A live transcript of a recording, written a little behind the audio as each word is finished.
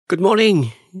Good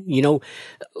morning.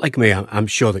 Like me, I'm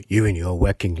sure that you in your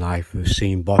working life have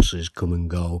seen bosses come and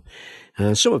go,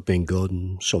 and some have been good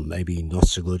and some maybe not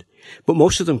so good, but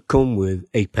most of them come with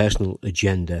a personal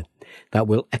agenda that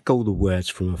will echo the words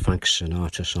from a Frank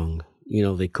Sinatra song.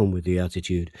 They come with the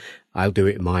attitude, I'll do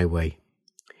it my way.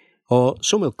 Or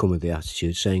some will come with the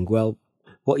attitude saying, well,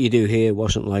 what you do here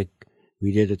wasn't like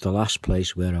we did at the last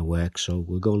place where I work, so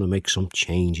we're going to make some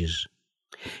changes.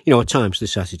 At times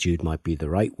this attitude might be the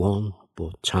right one,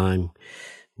 but time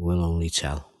will only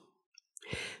tell.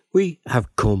 We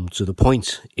have come to the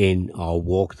point in our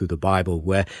walk through the Bible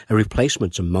where a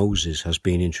replacement to Moses has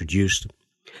been introduced.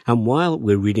 And while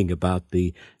we're reading about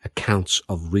the accounts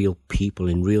of real people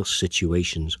in real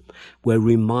situations, we're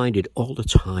reminded all the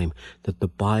time that the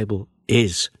Bible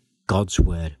is God's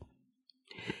word.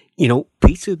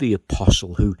 Peter the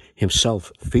Apostle, who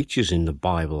himself features in the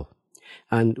Bible,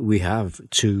 and we have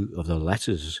two of the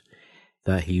letters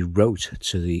that he wrote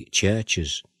to the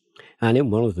churches. And in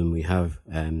one of them we have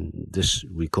this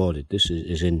recorded. This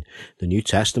is in the New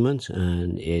Testament,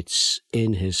 and it's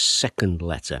in his second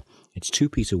letter. It's 2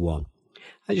 Peter 1.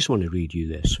 I just want to read you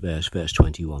this verse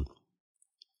 21.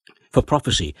 For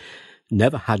prophecy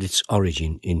never had its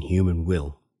origin in human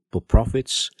will, but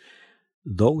prophets,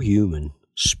 though human,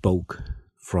 spoke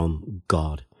from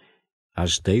God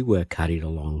as they were carried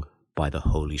along by the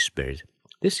Holy Spirit.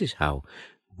 This is how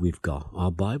we've got our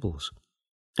Bibles.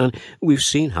 And we've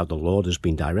seen how the Lord has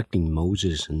been directing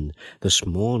Moses, and this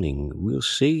morning we'll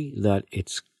see that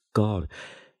it's God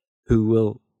who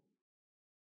will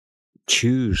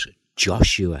choose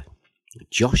Joshua.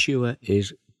 Joshua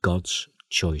is God's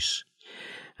choice,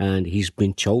 and he's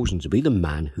been chosen to be the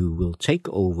man who will take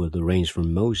over the reins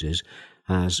from Moses,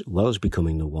 as well as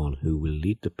becoming the one who will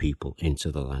lead the people into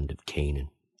the land of Canaan.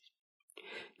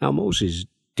 Now, Moses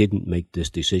didn't make this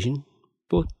decision,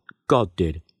 but God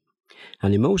did.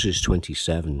 And in Moses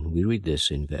 27, we read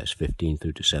this in verse 15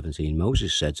 through to 17.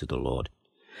 Moses said to the Lord,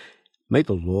 May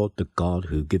the Lord, the God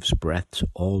who gives breath to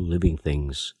all living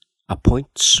things,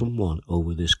 appoint someone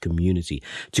over this community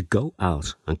to go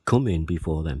out and come in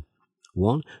before them,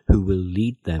 one who will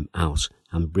lead them out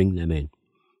and bring them in,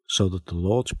 so that the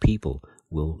Lord's people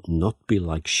will not be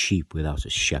like sheep without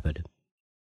a shepherd.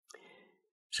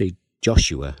 See,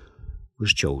 Joshua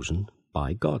was chosen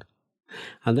by God.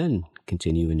 And then,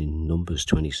 continuing in Numbers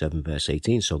 27, verse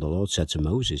 18, so the Lord said to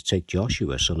Moses, Take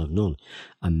Joshua, son of Nun,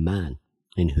 a man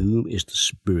in whom is the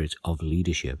spirit of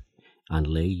leadership, and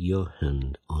lay your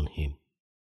hand on him.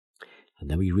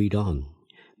 And then we read on,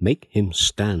 Make him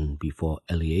stand before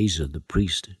Eleazar the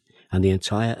priest and the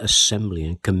entire assembly,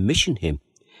 and commission him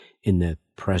in their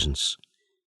presence.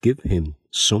 Give him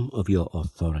some of your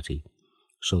authority,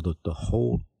 so that the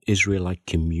whole Israelite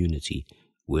community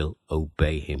will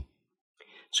obey him.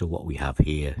 So what we have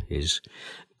here is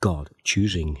God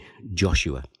choosing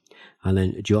Joshua, and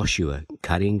then Joshua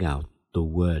carrying out the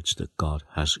words that God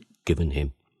has given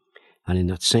him. And in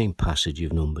that same passage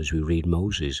of Numbers, we read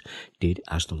Moses did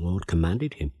as the Lord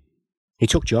commanded him. He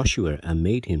took Joshua and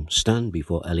made him stand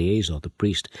before Eleazar the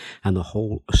priest and the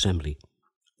whole assembly.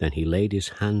 Then he laid his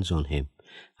hands on him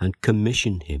and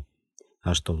commissioned him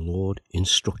as the Lord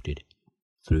instructed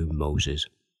through Moses.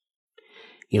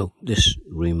 This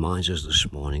reminds us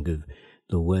this morning of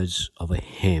the words of a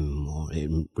hymn, or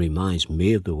it reminds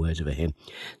me of the words of a hymn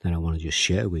that I want to just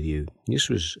share with you. This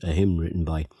was a hymn written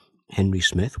by Henry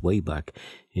Smith way back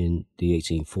in the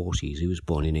 1840s. He was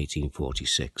born in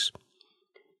 1846.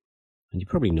 And you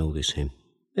probably know this hymn.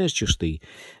 There's just a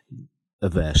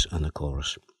verse and a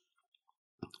chorus.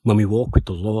 When we walk with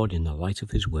the Lord in the light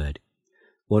of his word,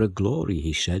 what a glory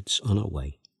he sheds on our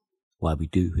way. While we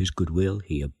do his good will,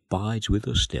 he abides with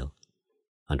us still,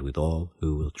 and with all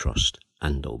who will trust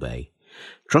and obey.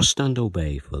 Trust and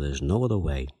obey, for there's no other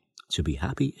way to be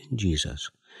happy in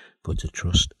Jesus but to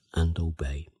trust and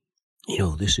obey.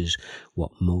 This is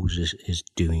what Moses is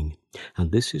doing,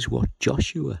 and this is what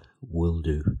Joshua will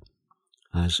do,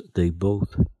 as they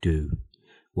both do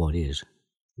what is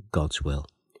God's will,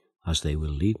 as they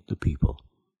will lead the people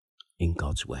in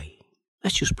God's way.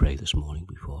 Let's just pray this morning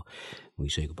before we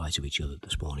say goodbye to each other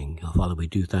this morning. Our Father, we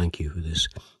do thank you for this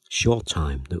short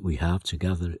time that we have to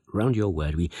gather around your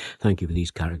word. We thank you for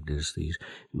these characters, these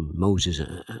Moses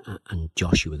and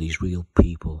Joshua, these real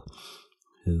people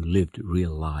who lived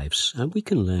real lives. And we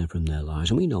can learn from their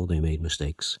lives, and we know they made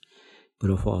mistakes.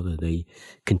 But, our Father, they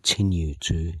continue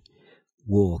to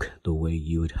walk the way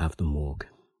you would have them walk.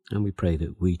 And we pray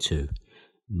that we too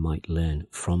might learn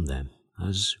from them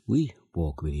as we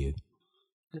walk with you.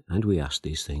 And we ask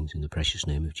these things in the precious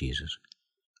name of Jesus.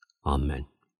 Amen.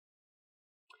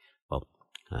 Well,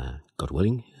 God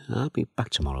willing, I'll be back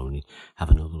tomorrow and have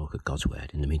another look at God's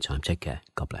Word. In the meantime, take care.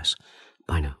 God bless.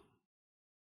 Bye now.